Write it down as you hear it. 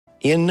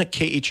In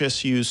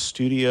KHSU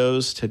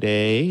studios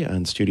today,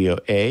 on Studio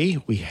A,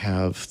 we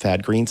have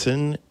Thad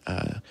Greenson,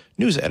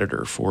 news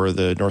editor for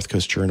the North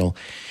Coast Journal,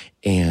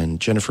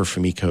 and Jennifer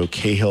Fumiko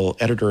Cahill,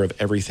 editor of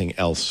everything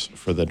else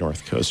for the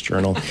North Coast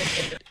Journal.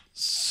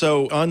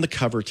 So on the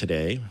cover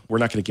today, we're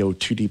not going to go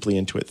too deeply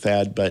into it,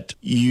 Thad, but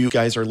you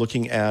guys are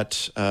looking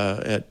at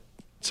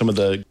some of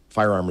the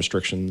firearm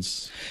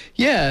restrictions.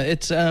 Yeah,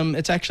 it's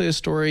actually a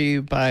story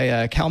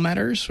by Cal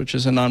Matters, which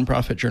is a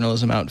nonprofit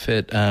journalism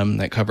outfit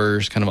that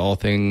covers kind of all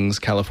things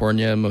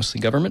California,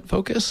 mostly government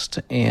focused.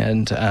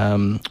 And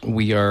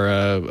we are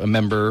a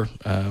member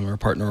or a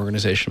partner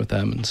organization with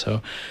them. And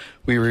so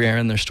we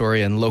ran their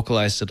story and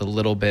localized it a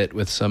little bit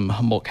with some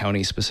Humboldt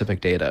County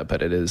specific data.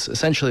 But it is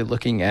essentially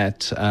looking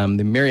at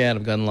the myriad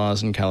of gun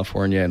laws in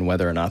California and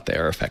whether or not they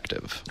are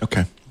effective.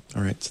 Okay.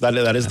 All right, so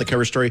that is the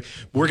cover story.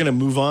 We're going to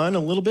move on a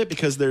little bit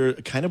because there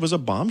kind of was a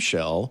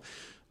bombshell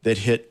that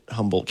hit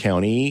Humboldt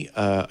County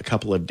a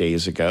couple of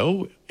days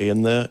ago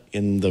in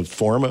the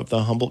form of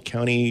the Humboldt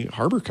County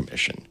Harbor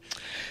Commission.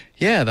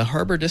 Yeah, the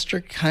Harbor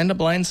District kind of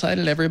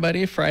blindsided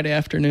everybody Friday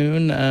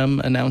afternoon,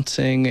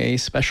 announcing a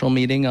special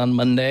meeting on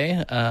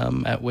Monday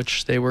at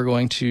which they were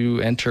going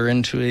to enter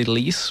into a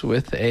lease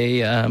with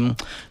a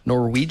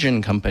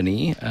Norwegian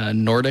company,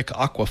 Nordic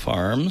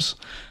Aquafarms,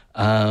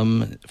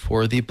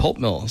 for the pulp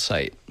mill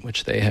site,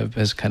 which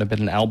has kind of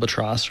been an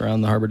albatross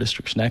around the Harbor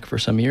District's neck for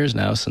some years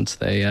now since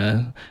they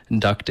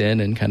ducked in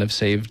and kind of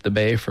saved the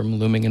bay from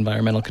looming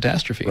environmental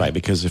catastrophe. Right,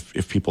 because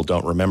if people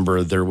don't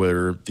remember, there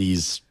were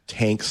these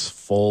tanks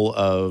full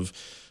of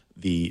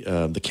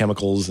the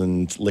chemicals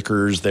and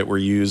liquors that were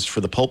used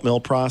for the pulp mill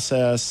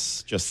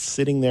process, just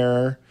sitting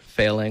there.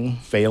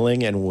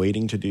 Failing and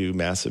waiting to do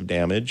massive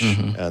damage.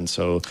 Mm-hmm. And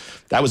so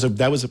that was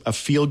a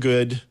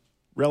feel-good,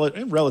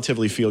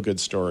 relatively feel-good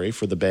story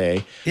for the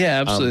Bay.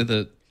 Yeah,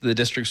 absolutely. The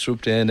district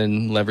swooped in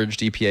and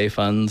leveraged EPA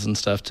funds and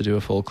stuff to do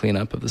a full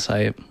cleanup of the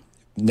site.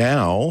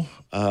 Now,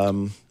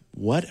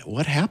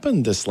 what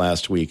happened this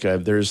last week?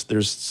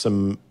 There's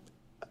some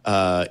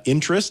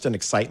interest and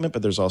excitement,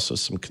 but there's also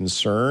some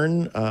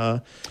concern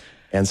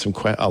and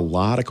a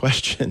lot of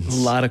questions.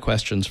 A lot of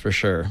questions for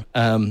sure.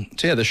 So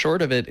yeah, the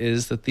short of it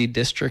is that the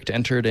district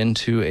entered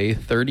into a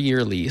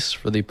 30-year lease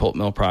for the pulp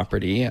mill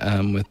property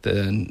with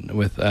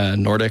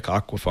Nordic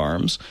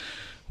Aquafarms,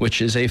 which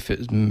is a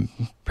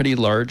pretty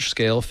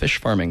large-scale fish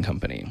farming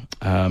company,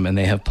 and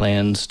they have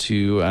plans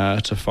to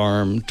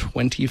farm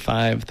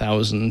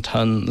 25,000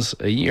 tons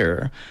a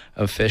year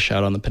of fish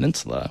out on the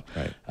peninsula,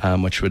 right.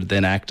 Which would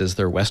then act as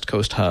their West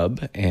Coast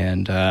hub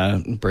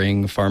and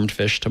bring farmed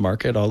fish to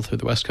market all through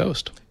the West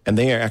Coast. And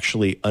they are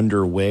actually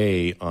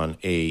underway on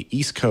a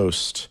East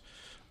Coast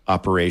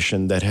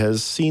operation that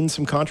has seen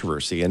some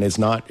controversy, and it is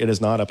not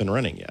up and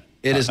running yet.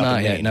 It is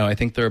not yet. No, I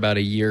think they're about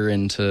a year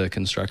into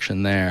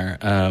construction there.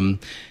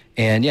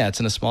 And yeah, it's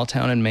in a small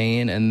town in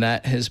Maine, and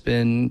that has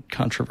been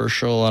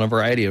controversial on a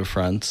variety of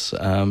fronts.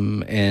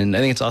 And I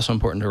think it's also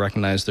important to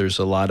recognize there's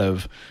a lot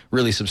of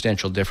really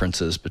substantial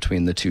differences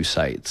between the two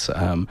sites.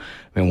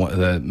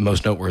 The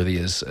most noteworthy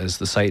is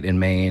the site in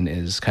Maine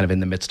is kind of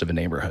in the midst of a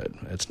neighborhood.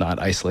 It's not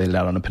isolated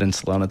out on a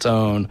peninsula on its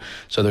own,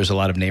 so there's a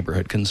lot of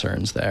neighborhood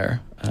concerns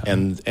there.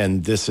 And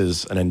this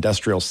is an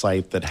industrial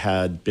site that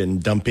had been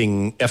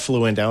dumping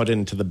effluent out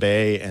into the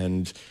bay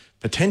and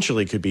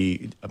potentially could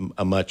be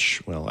I'm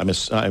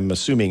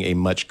assuming a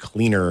much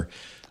cleaner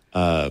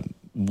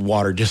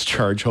water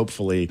discharge,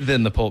 hopefully,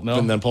 than the pulp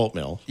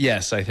mill.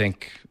 Yes, I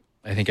think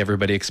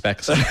everybody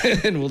expects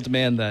and will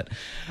demand that.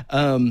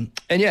 And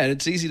yeah,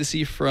 it's easy to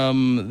see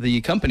from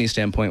the company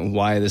standpoint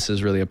why this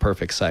is really a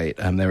perfect site.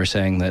 They were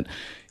saying that,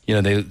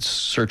 they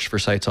searched for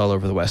sites all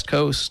over the West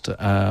Coast,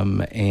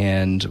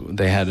 and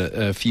they had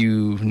a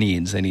few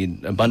needs. They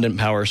need abundant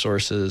power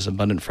sources,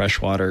 abundant fresh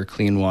water,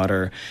 clean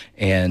water,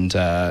 and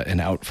an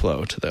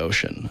outflow to the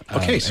ocean.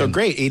 Okay, so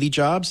great. 80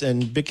 jobs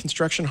and big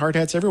construction, hard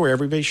hats everywhere.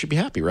 Everybody should be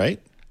happy, right?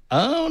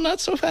 Oh,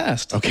 not so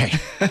fast. Okay.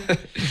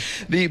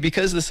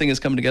 Because this thing has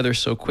come together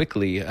so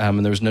quickly,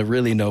 and there's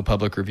really no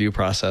public review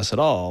process at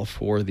all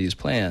for these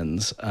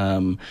plans,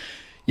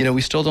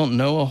 we still don't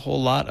know a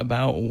whole lot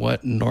about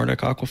what Nordic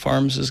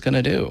Aquafarms is going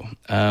to do.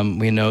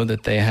 We know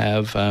that they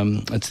have,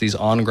 it's these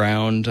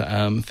on-ground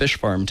fish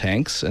farm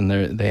tanks, and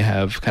they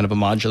have kind of a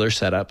modular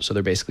setup. So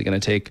they're basically going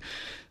to take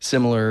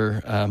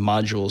similar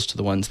modules to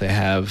the ones they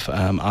have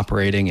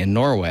operating in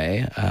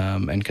Norway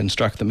and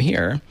construct them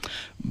here.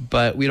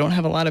 But we don't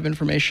have a lot of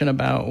information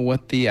about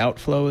what the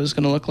outflow is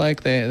going to look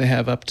like. They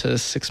have up to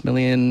 6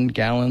 million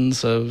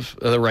gallons of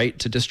the right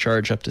to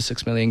discharge up to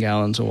 6 million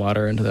gallons of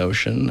water into the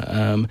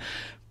ocean.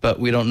 But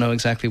we don't know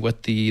exactly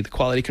what the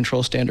quality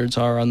control standards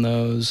are on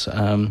those.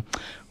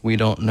 We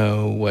don't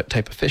know what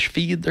type of fish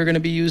feed they're going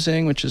to be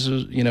using, which is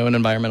an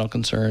environmental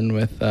concern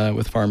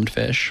with farmed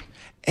fish.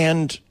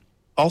 And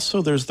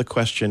also, there's the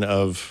question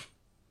of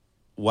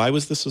why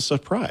was this a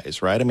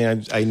surprise, right? I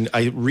mean,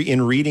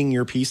 in reading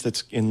your piece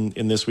that's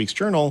in this week's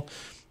journal,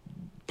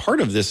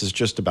 part of this is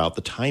just about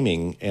the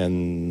timing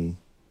and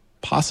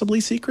possibly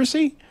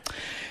secrecy.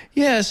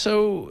 Yeah,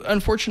 so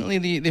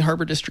unfortunately, the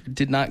Harbor District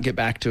did not get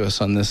back to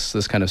us on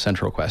this kind of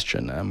central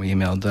question. We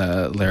emailed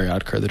Larry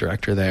Odker, the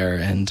director there,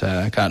 and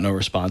got no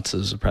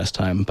responses of press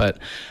time. But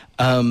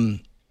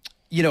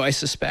I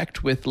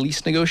suspect with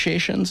lease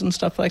negotiations and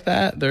stuff like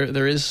that,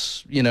 there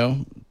is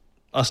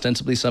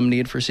ostensibly some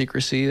need for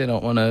secrecy. They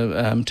don't want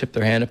to tip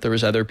their hand if there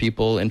was other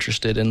people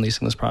interested in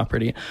leasing this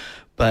property.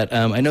 But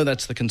I know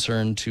that's the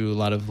concern to a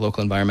lot of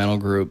local environmental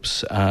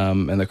groups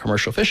and the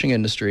commercial fishing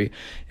industry,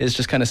 is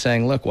just kind of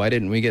saying, look, why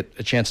didn't we get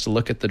a chance to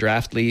look at the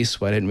draft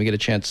lease? Why didn't we get a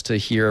chance to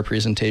hear a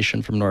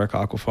presentation from Nordic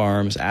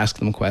Aquafarms, ask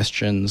them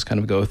questions, kind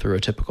of go through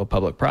a typical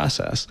public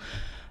process?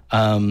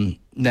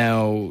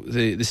 Now,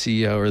 the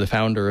CEO or the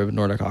founder of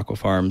Nordic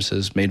Aquafarms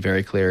has made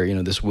very clear,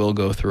 this will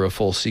go through a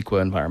full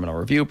CEQA environmental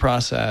review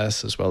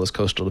process as well as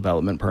coastal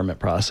development permit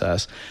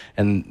process.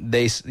 And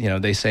they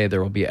say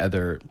there will be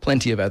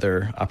plenty of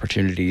other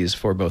opportunities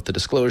for both the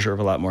disclosure of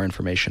a lot more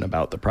information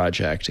about the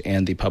project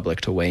and the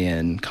public to weigh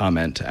in,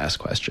 comment, ask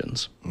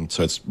questions.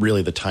 So it's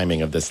really the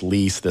timing of this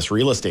lease, this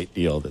real estate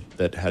deal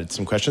that had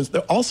some questions.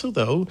 Also,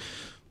 though,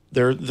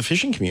 the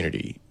fishing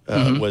community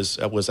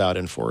was out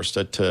and forced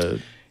to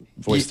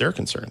voice their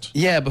concerns.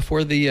 Yeah,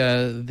 before the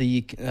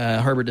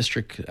Harbor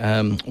District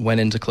went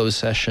into closed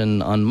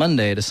session on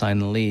Monday to sign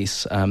the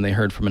lease, they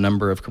heard from a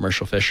number of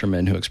commercial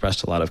fishermen who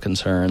expressed a lot of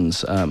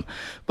concerns,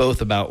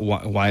 both about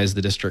why is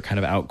the district kind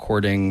of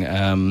out-courting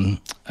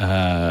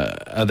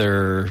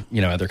other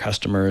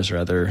customers or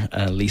other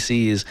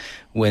lessees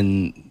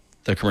when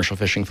the commercial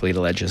fishing fleet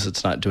alleges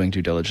it's not doing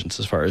due diligence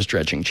as far as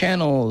dredging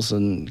channels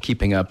and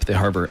keeping up the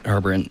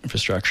harbor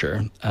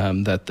infrastructure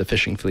that the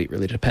fishing fleet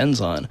really depends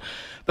on.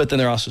 But then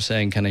they're also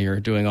saying kind of you're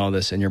doing all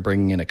this and you're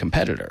bringing in a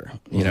competitor.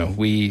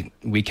 We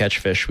catch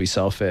fish, we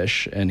sell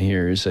fish, and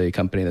here's a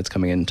company that's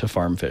coming in to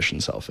farm fish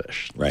and sell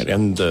fish. Right,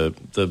 and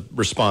the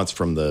response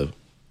from the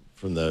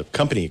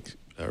company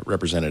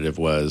representative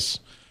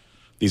was,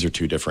 these are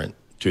two different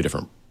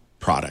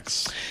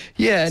products.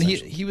 Yeah, and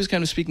he was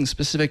kind of speaking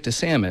specific to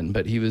salmon,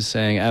 but he was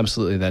saying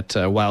absolutely that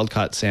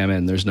wild-caught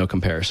salmon, there's no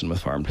comparison with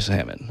farmed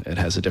salmon. It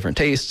has a different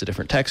taste, a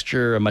different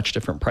texture, a much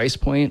different price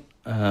point,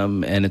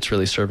 and it's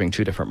really serving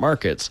two different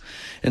markets.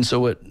 And so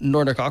what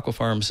Nordic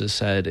Aquafarms has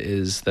said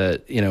is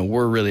that,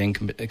 we're really in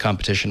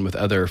competition with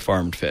other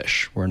farmed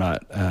fish. We're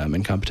not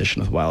in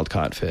competition with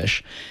wild-caught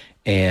fish.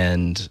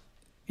 And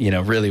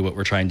really what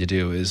we're trying to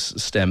do is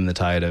stem the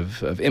tide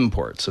of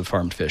imports, of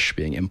farmed fish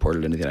being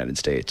imported into the United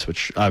States,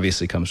 which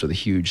obviously comes with a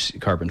huge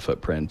carbon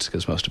footprint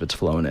because most of it's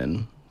flown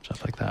in,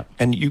 stuff like that.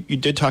 And you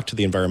did talk to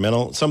the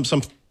environmental,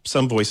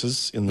 some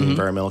voices in the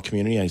environmental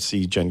community. I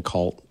see Jen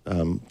Colt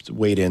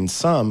weighed in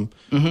some.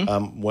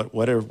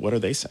 What are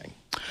they saying?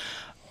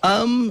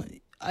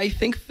 I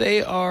think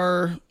they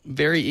are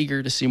very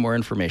eager to see more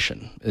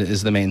information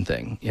is the main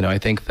thing. I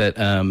think that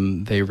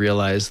they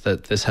realize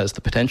that this has the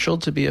potential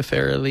to be a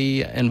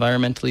fairly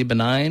environmentally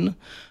benign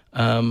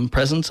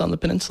presence on the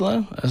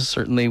peninsula.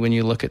 Certainly when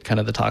you look at kind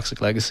of the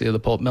toxic legacy of the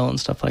pulp mill and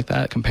stuff like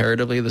that,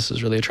 comparatively, this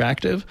is really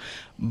attractive.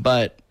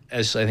 But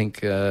as I think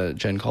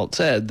Jen Colt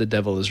said, the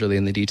devil is really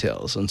in the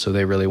details. And so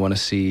they really want to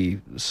see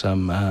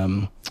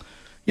some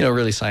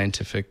really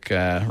scientific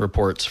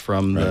reports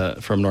from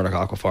Nordic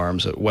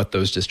Aquafarms at what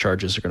those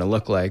discharges are going to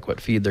look like, what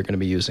feed they're going to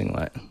be using,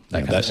 that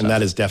kind of stuff. And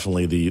that is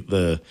definitely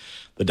the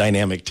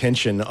dynamic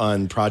tension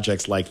on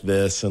projects like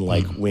this and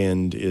like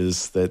wind,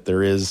 is that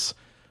there is,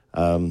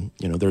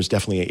 there's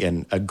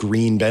definitely a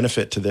green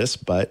benefit to this,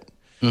 but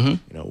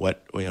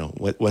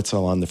what's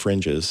all on the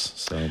fringes.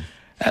 So.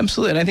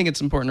 Absolutely. And I think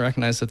it's important to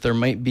recognize that there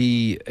might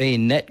be a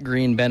net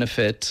green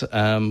benefit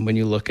when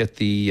you look at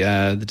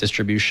the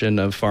distribution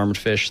of farmed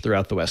fish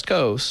throughout the West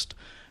Coast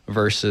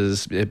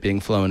versus it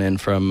being flown in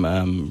from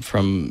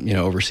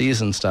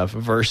overseas and stuff,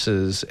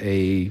 versus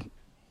a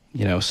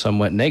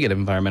somewhat negative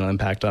environmental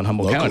impact on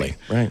Humboldt County.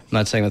 Right. I'm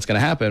not saying that's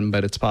going to happen,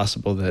 but it's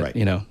possible that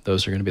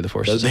those are going to be the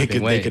forces. They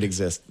could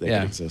exist. They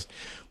could exist.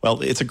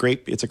 Well, it's a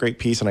great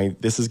piece, and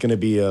this is going to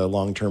be a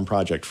long-term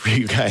project for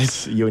you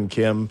guys, you and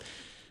Kim.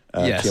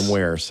 Yes. Kim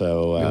Wear.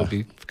 So we'll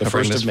be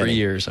covering this for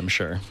years, I'm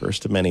sure.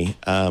 First of many.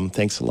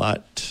 Thanks a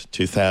lot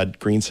to Thad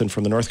Greenson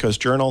from the North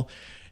Coast Journal